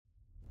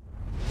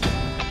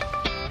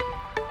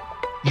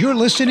You're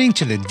listening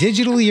to the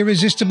Digitally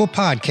Irresistible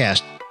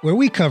podcast, where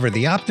we cover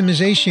the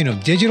optimization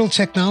of digital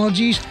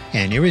technologies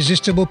and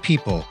irresistible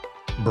people.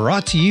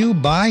 Brought to you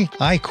by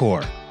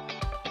iQor.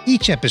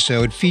 Each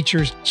episode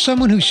features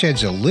someone who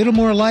sheds a little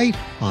more light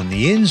on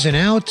the ins and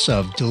outs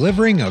of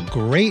delivering a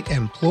great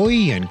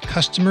employee and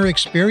customer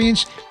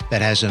experience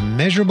that has a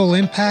measurable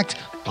impact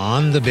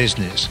on the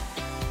business.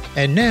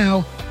 And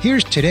now,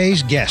 here's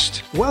today's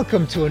guest.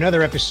 Welcome to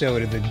another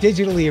episode of the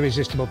Digitally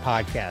Irresistible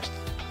podcast.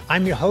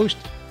 I'm your host,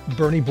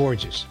 Bernie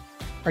Borges.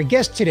 Our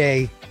guest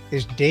today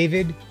is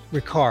David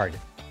Ricard,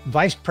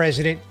 Vice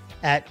President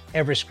at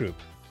Everest Group.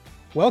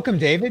 Welcome,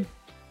 David.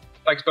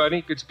 Thanks,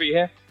 Bernie. Good to be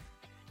here.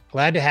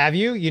 Glad to have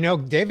you. You know,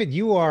 David,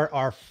 you are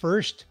our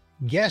first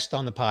guest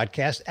on the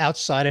podcast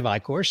outside of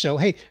iQor. So,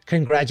 hey,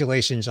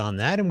 congratulations on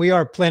that. And we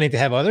are planning to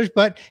have others,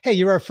 but hey,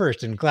 you're our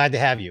first and glad to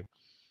have you.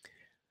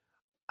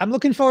 I'm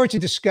looking forward to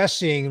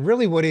discussing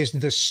really what is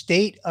the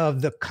state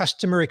of the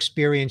customer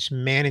experience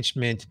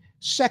management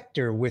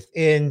sector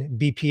within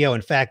BPO.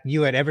 In fact,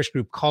 you at Everest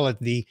Group call it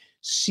the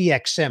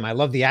CXM. I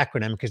love the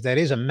acronym because that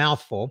is a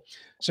mouthful.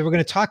 So we're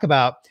going to talk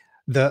about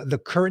the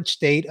current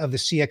state of the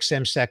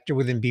CXM sector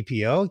within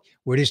BPO,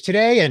 where it is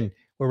today and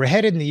where we're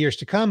headed in the years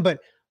to come. But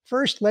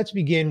first, let's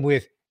begin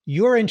with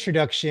your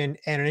introduction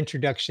and an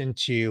introduction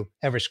to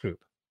Everest Group.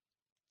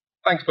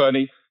 Thanks,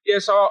 Bernie.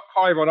 So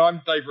hi, everyone.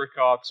 I'm Dave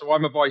Ricard. So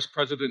I'm a Vice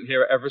President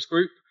here at Everest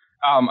Group.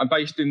 I'm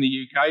based in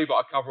the UK, but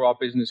I cover our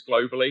business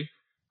globally.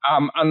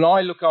 And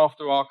I look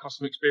after our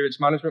customer experience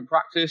management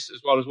practice,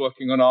 as well as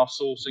working on our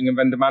sourcing and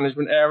vendor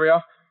management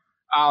area.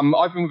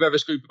 I've been with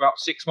Everest Group about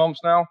 6 months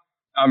now.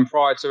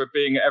 Prior to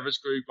being at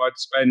Everest Group, I'd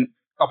spent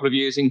a couple of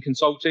years in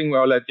consulting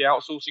where I led the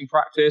outsourcing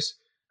practice.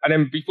 And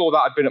then before that,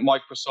 I'd been at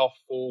Microsoft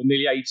for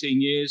nearly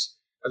 18 years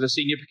as a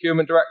senior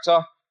procurement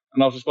director.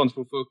 And I was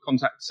responsible for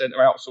contact center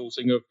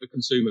outsourcing of the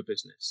consumer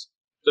business.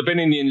 So I've been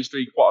in the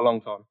industry quite a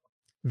long time.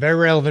 Very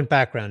relevant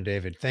background,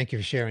 David. Thank you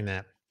for sharing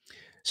that.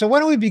 So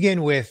why don't we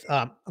begin with,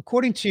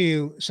 according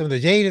to some of the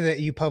data that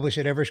you publish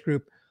at Everest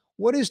Group,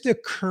 what is the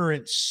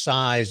current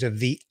size of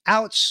the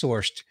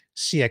outsourced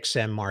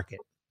CXM market?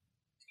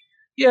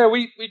 Yeah,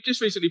 we just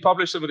recently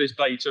published some of this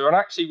data, and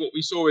actually what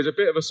we saw is a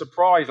bit of a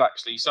surprise,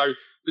 actually. So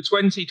the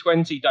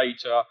 2020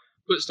 data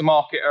puts the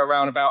market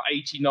around about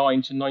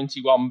 $89 to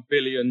 $91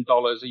 billion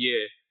a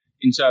year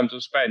in terms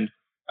of spend.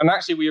 And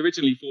actually, we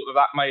originally thought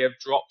that may have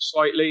dropped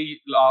slightly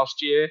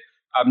last year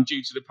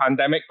due to the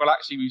pandemic, but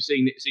actually we've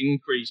seen it's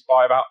increased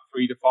by about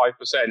 3 to 5%.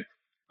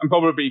 And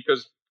probably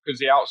because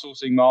the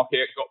outsourcing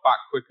market got back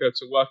quicker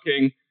to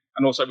working,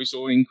 and also we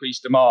saw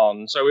increased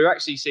demand. So we've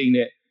actually seen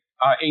it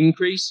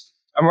increase,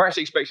 and we're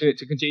actually expecting it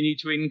to continue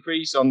to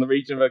increase on the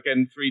region of,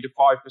 again, 3 to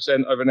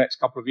 5% over the next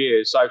couple of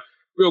years. So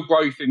real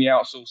growth in the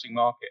outsourcing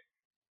market.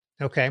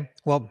 Okay.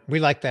 Well,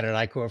 we like that at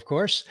iQor, of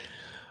course.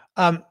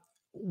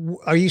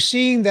 Are you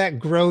seeing that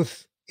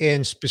growth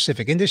in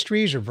specific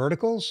industries or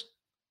verticals?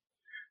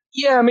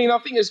 Yeah, I mean, I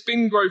think there's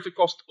been growth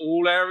across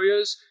all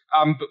areas,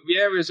 but the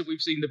areas that we've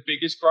seen the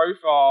biggest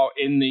growth are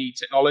in the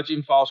technology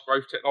and fast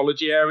growth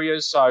technology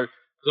areas. So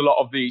there's a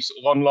lot of these sort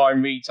of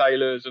online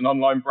retailers and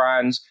online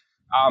brands,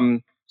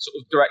 sort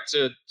of direct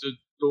to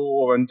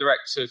door and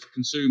direct to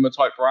consumer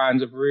type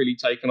brands have really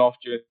taken off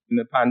during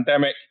the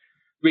pandemic.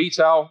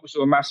 Retail, we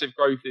saw a massive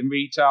growth in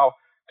retail,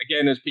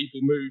 again, as people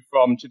move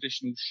from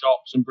traditional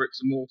shops and bricks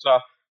and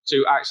mortar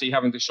to actually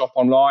having to shop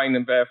online,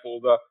 and therefore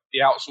the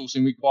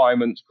outsourcing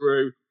requirements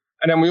grew.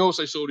 And then we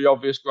also saw the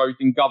obvious growth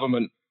in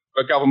government,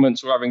 where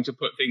governments were having to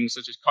put things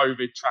such as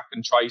COVID, track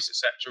and trace,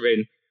 etc.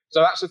 in. So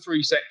that's the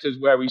three sectors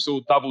where we saw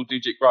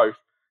double-digit growth.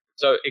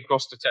 So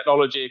across the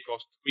technology,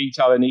 across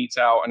retail and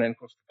e-tail, and then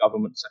across the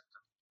government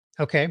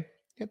sector. Okay,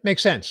 it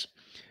makes sense.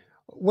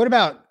 What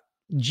about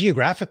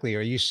geographically?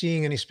 Are you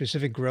seeing any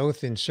specific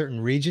growth in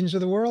certain regions of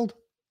the world?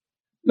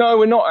 No,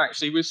 we're not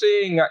actually. We're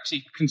seeing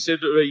actually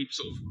considerably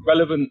sort of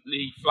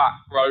relevantly flat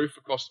growth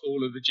across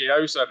all of the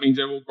geos. So that means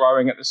they're all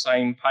growing at the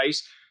same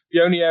pace. The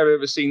only area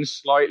we've seen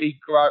slightly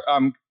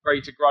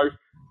greater growth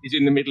is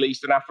in the Middle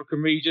East and African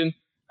region.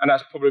 And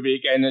that's probably,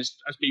 again, as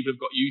people have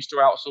got used to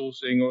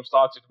outsourcing or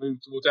started to move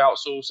towards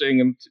outsourcing.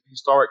 And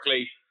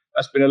historically,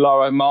 that's been a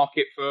lower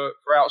market for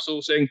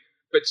outsourcing.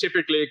 But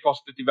typically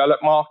across the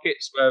developed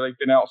markets where they've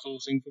been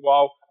outsourcing for a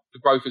while, the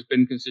growth has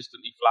been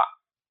consistently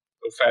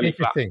flat or fairly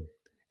flat.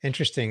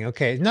 Interesting.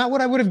 Okay. Not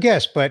what I would have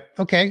guessed, but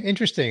okay.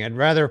 Interesting. I'd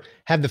rather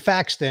have the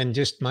facts than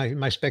just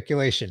my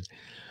speculation.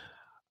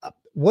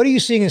 What are you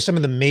seeing in some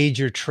of the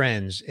major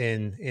trends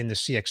in the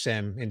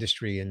CXM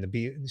industry and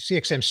the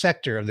CXM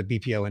sector of the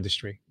BPO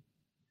industry?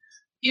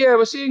 Yeah,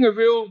 we're seeing a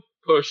real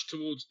push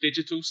towards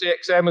digital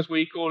CXM, as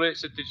we call it,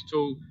 so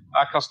digital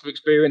customer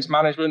experience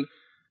management.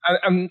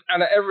 And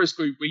at Everest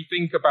Group, we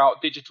think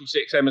about digital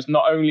CXM as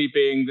not only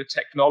being the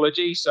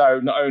technology, so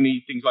not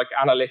only things like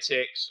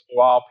analytics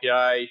or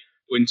RPA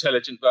or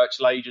intelligent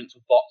virtual agents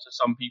or bots, as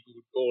some people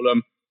would call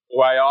them,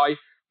 or AI,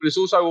 but it's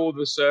also all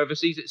the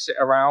services that sit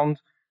around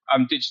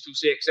digital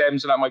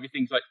CXM. So that might be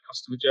things like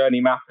customer journey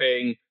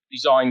mapping,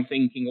 design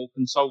thinking, or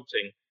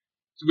consulting.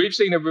 So we've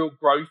seen a real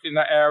growth in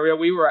that area.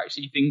 We were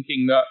actually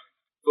thinking that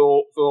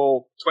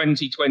for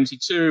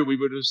 2022, we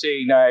would have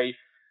seen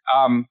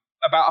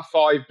about a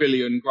 5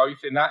 billion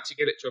growth in that to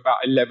get it to about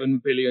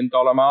 $11 billion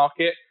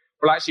market.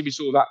 Well, actually, we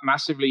saw that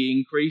massively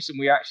increase, and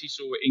we actually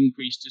saw it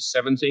increase to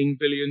 $17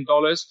 billion.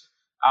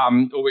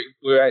 Or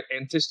we're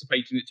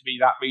anticipating it to be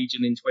that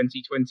region in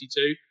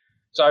 2022.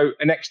 So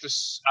an extra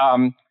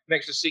 $6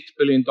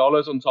 billion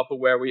on top of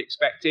where we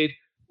expected,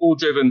 all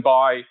driven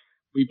by,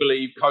 we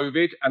believe,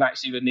 COVID and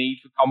actually the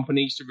need for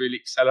companies to really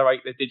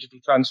accelerate their digital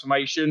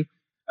transformation,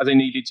 as they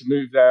needed to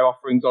move their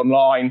offerings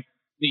online,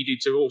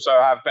 needed to also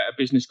have better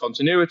business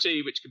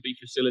continuity, which could be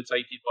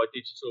facilitated by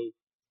digital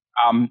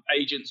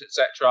agents,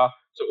 etc.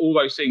 So all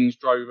those things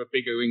drove a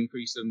bigger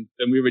increase than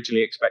we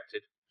originally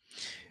expected.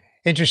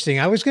 Interesting.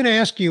 I was going to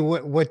ask you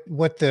what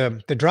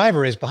the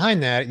driver is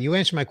behind that. You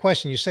answered my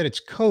question. You said it's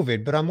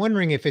COVID, but I'm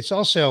wondering if it's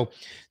also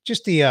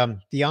just the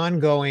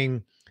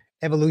ongoing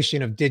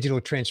evolution of digital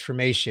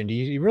transformation. Do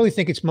you really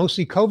think it's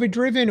mostly COVID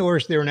driven, or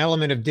is there an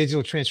element of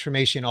digital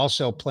transformation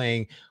also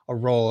playing a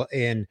role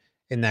in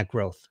that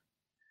growth?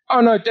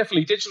 Oh no,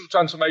 definitely. Digital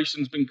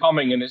transformation's been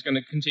coming and is going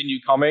to continue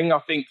coming. I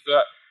think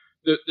that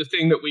the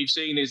thing that we've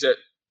seen is that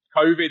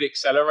COVID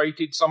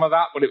accelerated some of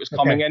that, but it was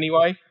coming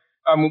anyway.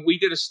 We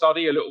did a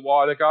study a little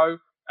while ago,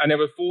 and there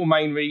were 4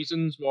 main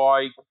reasons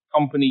why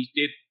companies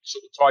did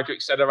sort of try to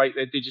accelerate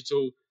their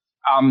digital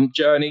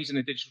journeys and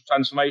their digital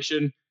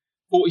transformation.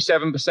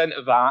 47%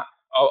 of that,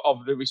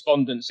 of the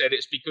respondents, said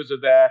it's because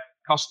of their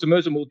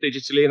customers are more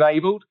digitally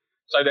enabled.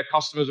 So their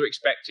customers are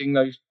expecting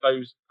those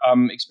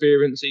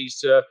experiences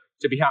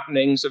to be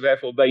happening, so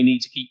therefore they need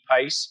to keep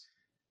pace.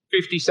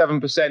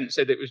 57%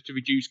 said it was to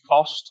reduce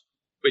cost,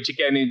 which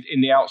again,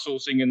 in the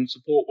outsourcing and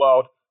support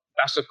world,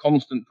 that's a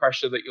constant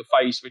pressure that you'll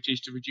face, which is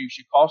to reduce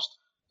your cost.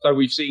 So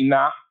we've seen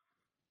that.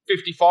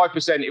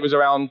 55%, it was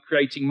around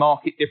creating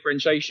market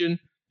differentiation.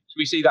 So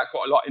we see that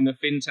quite a lot in the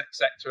fintech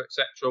sector,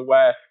 etc.,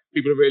 where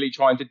people are really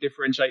trying to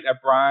differentiate their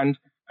brand,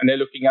 and they're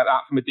looking at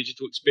that from a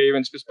digital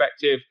experience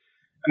perspective.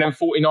 And then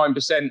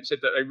 49% said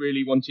that they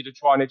really wanted to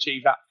try and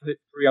achieve that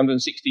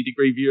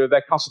 360-degree view of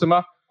their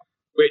customer,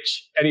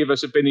 which any of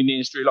us have been in the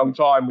industry a long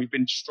time. We've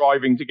been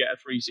striving to get a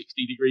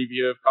 360-degree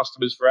view of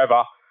customers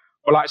forever.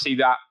 Well, actually,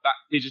 that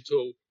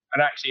digital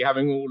and actually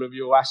having all of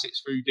your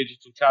assets through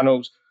digital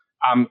channels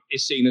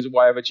is seen as a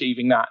way of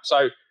achieving that.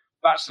 So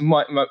that's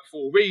the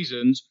 4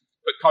 reasons,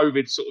 but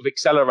COVID sort of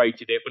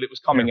accelerated it, but it was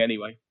coming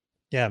anyway.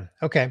 Yeah.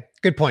 Okay.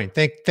 Good point.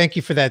 Thank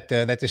you for that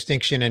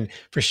distinction and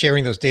for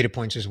sharing those data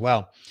points as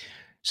well.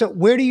 So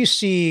where do you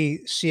see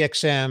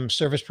CXM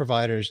service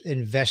providers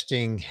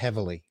investing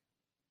heavily?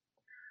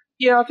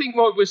 Yeah, I think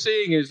what we're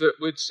seeing is that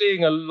we're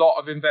seeing a lot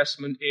of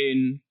investment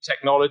in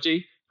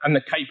technology and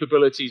the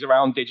capabilities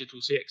around digital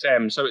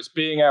CXM. So it's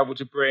being able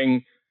to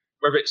bring,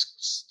 whether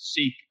it's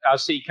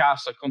CCaaS,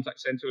 so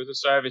contact center as a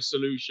service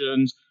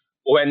solutions,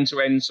 or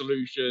end-to-end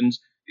solutions.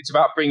 It's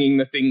about bringing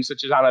the things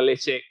such as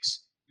analytics,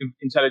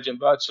 intelligent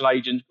virtual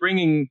agents,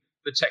 bringing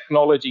the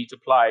technology to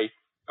play.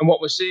 And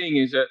what we're seeing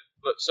is that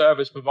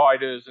service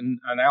providers and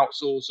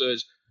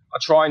outsourcers are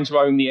trying to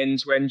own the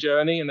end-to-end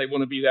journey, and they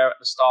want to be there at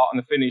the start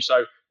and the finish.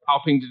 So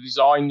helping to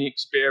design the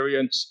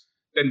experience,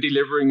 then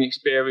delivering the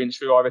experience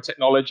through either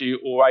technology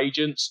or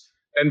agents,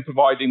 then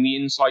providing the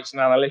insights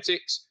and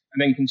analytics, and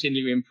then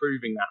continually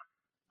improving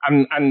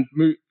that. And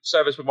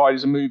service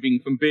providers are moving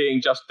from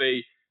being just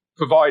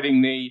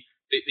providing the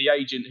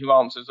agent who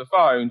answers the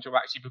phone to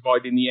actually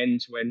providing the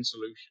end-to-end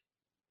solution.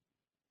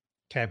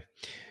 Okay.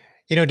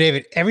 You know,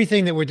 David,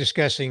 everything that we're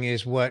discussing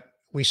is what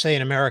we say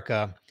in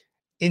America,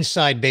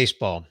 inside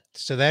baseball.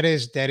 So that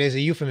is a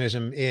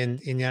euphemism in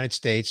the United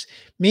States,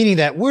 meaning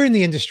that we're in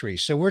the industry.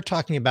 So we're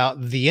talking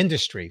about the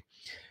industry.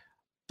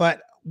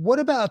 But what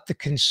about the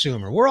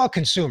consumer? We're all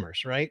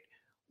consumers, right?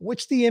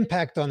 What's the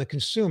impact on the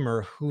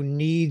consumer who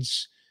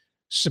needs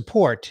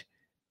support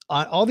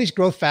on all these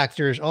growth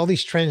factors, all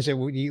these trends that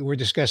we're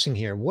discussing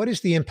here? What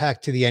is the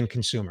impact to the end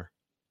consumer?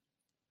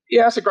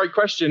 Yeah, that's a great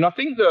question. I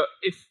think that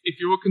if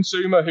you're a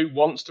consumer who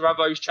wants to have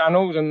those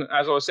channels, and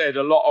as I said,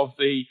 a lot of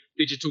the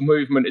digital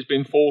movement has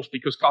been forced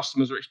because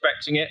customers are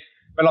expecting it,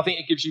 then I think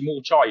it gives you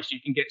more choice. You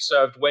can get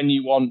served when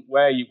you want,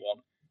 where you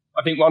want.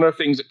 I think one of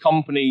the things that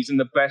companies and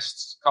the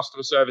best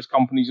customer service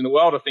companies in the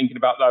world are thinking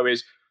about, though,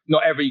 is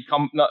not every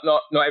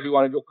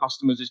one of your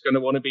customers is going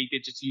to want to be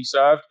digitally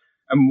served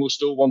and will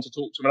still want to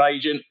talk to an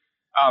agent.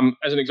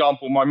 As an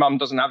example, my mum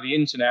doesn't have the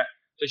internet,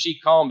 so she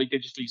can't be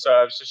digitally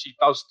served, so she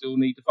does still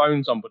need to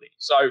phone somebody.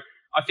 So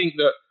I think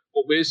that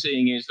what we're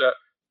seeing is that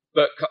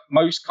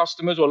most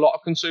customers, or a lot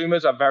of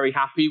consumers, are very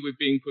happy with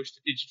being pushed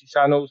to digital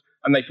channels,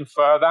 and they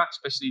prefer that,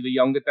 especially the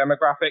younger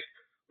demographic.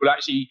 But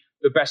actually,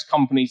 the best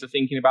companies are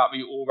thinking about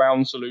the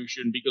all-round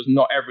solution, because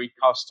not every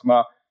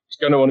customer is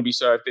going to want to be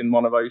served in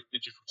one of those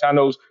digital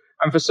channels.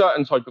 And for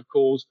certain type of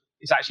calls,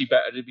 it's actually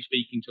better to be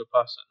speaking to a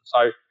person.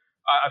 So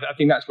I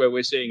think that's where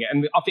we're seeing it.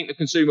 And I think the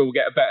consumer will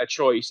get a better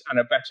choice and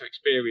a better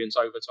experience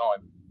over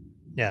time.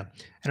 Yeah.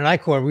 And at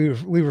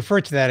iQor, we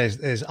refer to that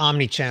as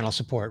omni-channel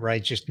support,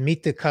 right? Just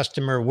meet the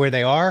customer where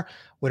they are,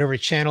 whatever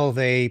channel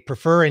they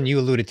prefer. And you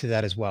alluded to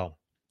that as well.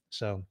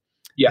 So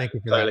yeah, thank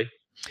you for totally.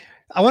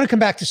 I want to come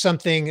back to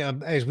something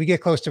as we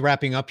get close to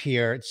wrapping up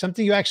here. It's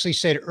something you actually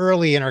said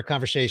early in our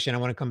conversation. I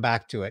want to come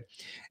back to it.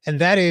 And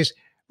that is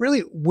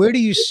really, where do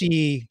you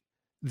see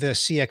the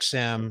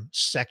CXM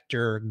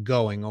sector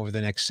going over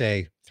the next,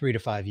 say, 3 to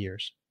 5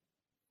 years?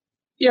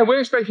 Yeah, we're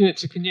expecting it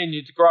to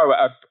continue to grow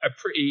at a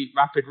pretty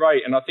rapid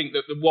rate. And I think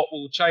that what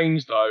will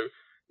change, though,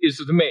 is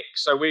the mix.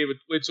 So we're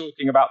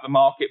talking about the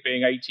market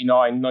being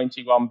 89,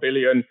 91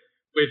 billion,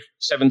 with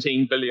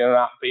 17 billion of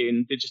that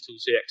being digital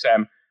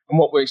CXM. And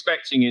what we're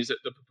expecting is that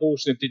the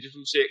proportion of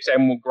digital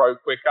CXM will grow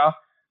quicker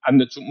and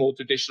the more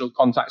traditional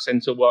contact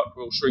center work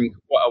will shrink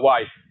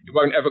away. It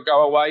won't ever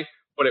go away,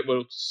 but it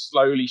will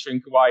slowly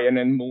shrink away, and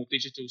then more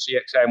digital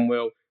CXM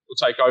will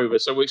take over.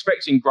 So we're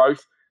expecting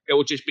growth. It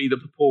will just be the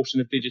proportion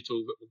of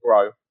digital that will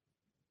grow.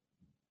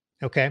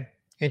 Okay.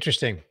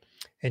 Interesting.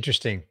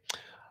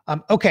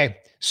 Okay.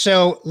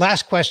 So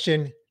last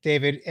question,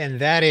 David, and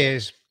that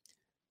is,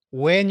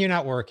 when you're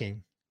not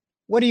working,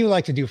 what do you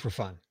like to do for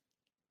fun?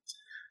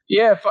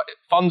 Yeah,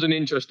 fun's an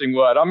interesting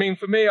word. I mean,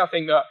 for me, I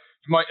think that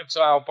you might have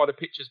told by the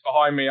pictures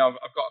behind me, I've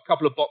got a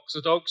couple of boxer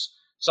dogs.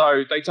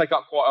 So they take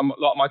up quite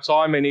a lot of my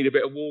time. They need a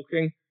bit of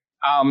walking.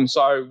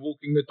 So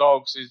walking the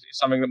dogs is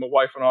something that my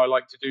wife and I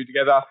like to do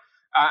together.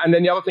 And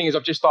then the other thing is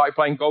I've just started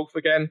playing golf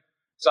again.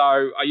 So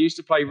I used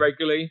to play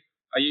regularly.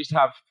 I used to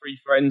have 3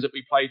 friends that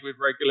we played with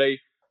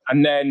regularly.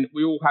 And then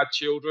we all had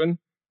children.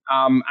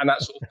 And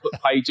that sort of put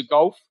pay to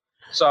golf.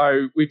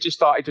 So we've just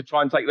started to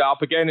try and take that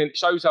up again. And it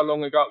shows how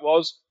long ago it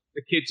was.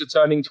 The kids are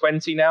turning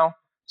 20 now.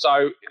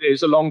 So it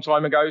was a long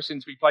time ago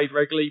since we played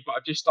regularly. But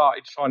I've just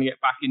started trying to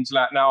get back into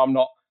that. Now I'm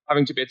not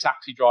having to be a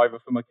taxi driver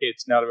for my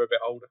kids now they're a bit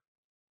older.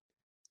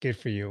 Good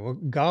for you. Well,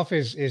 golf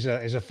is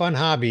a fun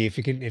hobby if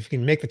you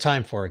can make the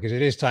time for it, because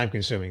it is time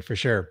consuming for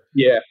sure.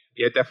 Yeah,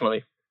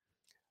 definitely.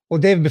 Well,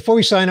 David, before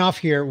we sign off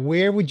here,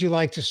 where would you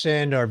like to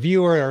send our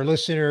viewer or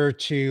listener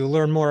to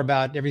learn more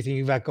about everything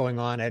you've got going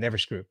on at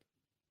Everest Group?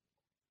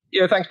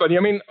 Yeah, thanks, buddy.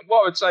 I mean,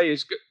 what I would say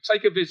is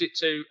take a visit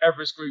to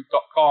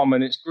everestgroup.com,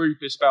 and its group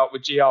is spelled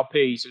with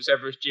GRP, so it's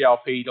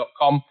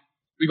everestgrp.com.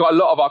 We've got a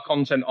lot of our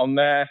content on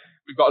there.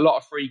 We've got a lot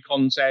of free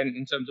content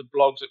in terms of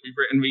blogs that we've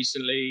written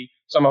recently.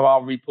 Some of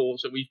our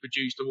reports that we've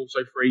produced are also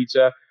free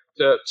to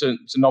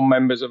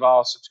non-members of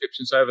our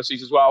subscription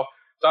services as well.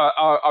 So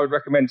I would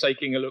recommend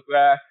taking a look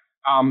there.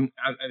 And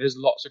there's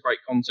lots of great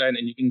content,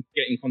 and you can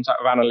get in contact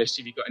with analysts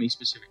if you've got any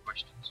specific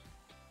questions.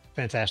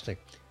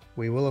 Fantastic.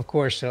 We will, of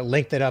course,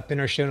 link that up in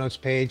our show notes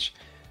page.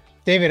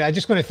 David, I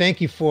just want to thank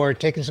you for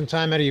taking some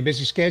time out of your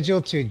busy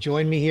schedule to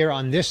join me here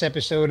on this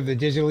episode of the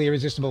Digitally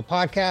Irresistible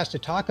podcast to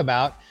talk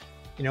about,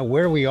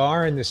 where we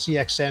are in the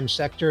CXM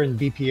sector and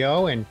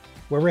BPO and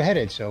where we're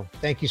headed. So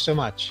thank you so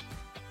much.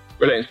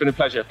 Brilliant. It's been a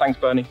pleasure. Thanks,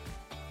 Bernie.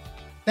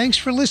 Thanks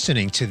for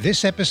listening to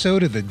this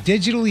episode of the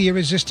Digitally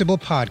Irresistible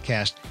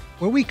podcast,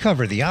 where we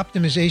cover the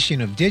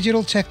optimization of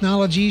digital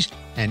technologies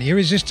and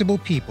irresistible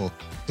people,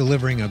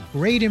 delivering a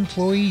great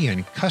employee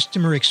and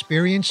customer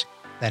experience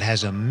that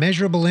has a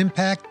measurable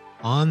impact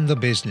on the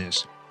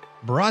business.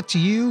 Brought to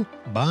you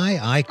by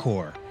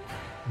iQor.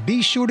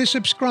 Be sure to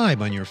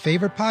subscribe on your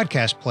favorite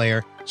podcast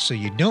player so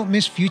you don't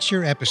miss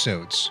future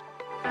episodes.